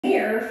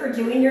here for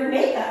doing your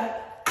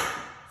makeup.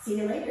 See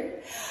you later.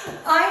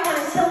 I want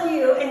to tell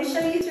you and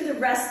show you through the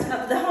rest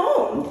of the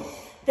home.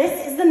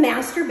 This is the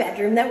master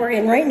bedroom that we're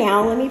in right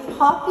now. Let me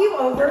pop you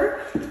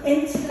over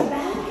into the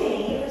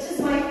balcony, which is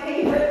my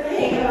favorite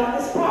thing about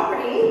this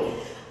property.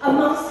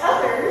 Amongst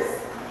others,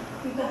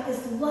 you've got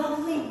this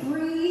lovely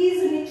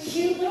breeze and a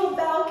cute little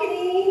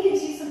balcony,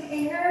 gives you some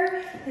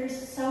air.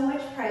 There's so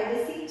much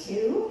privacy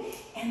too.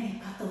 And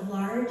they've got the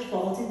large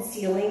vaulted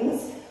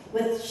ceilings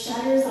with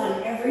shutters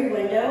on every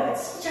window.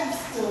 It's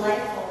just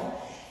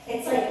delightful.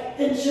 It's like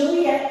the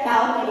Juliet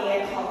balcony,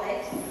 I call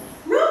it.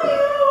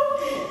 Romeo!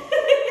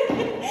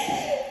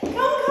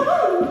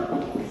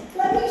 Come.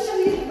 Let me show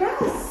you the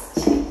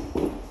rest.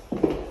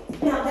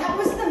 Now that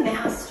was the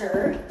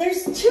master.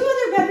 There's 2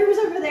 other bedrooms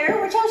over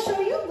there, which I'll show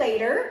you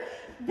later.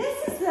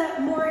 This is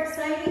the more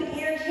exciting,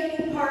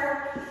 entertaining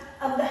part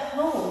of the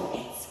home.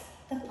 It's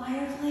the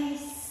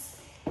fireplace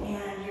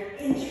and your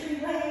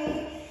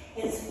entryway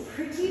is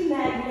pretty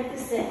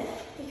magnificent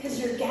because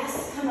your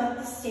guests come up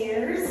the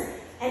stairs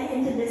and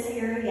into this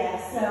area.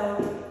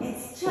 So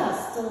it's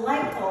just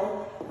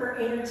delightful for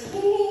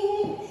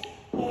entertaining.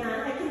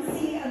 And I can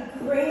see a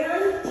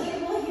grand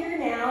table here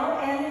now,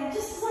 and it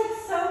just is like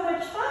so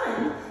much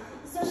fun,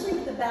 especially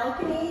with the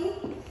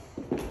balcony.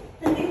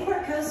 The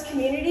Newport Coast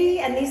community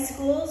and these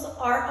schools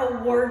are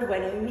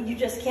award-winning. You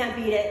just can't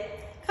beat it.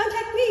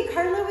 Contact me,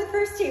 Carla with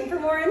First Team, for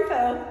more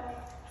info.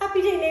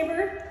 Happy day,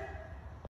 neighbor.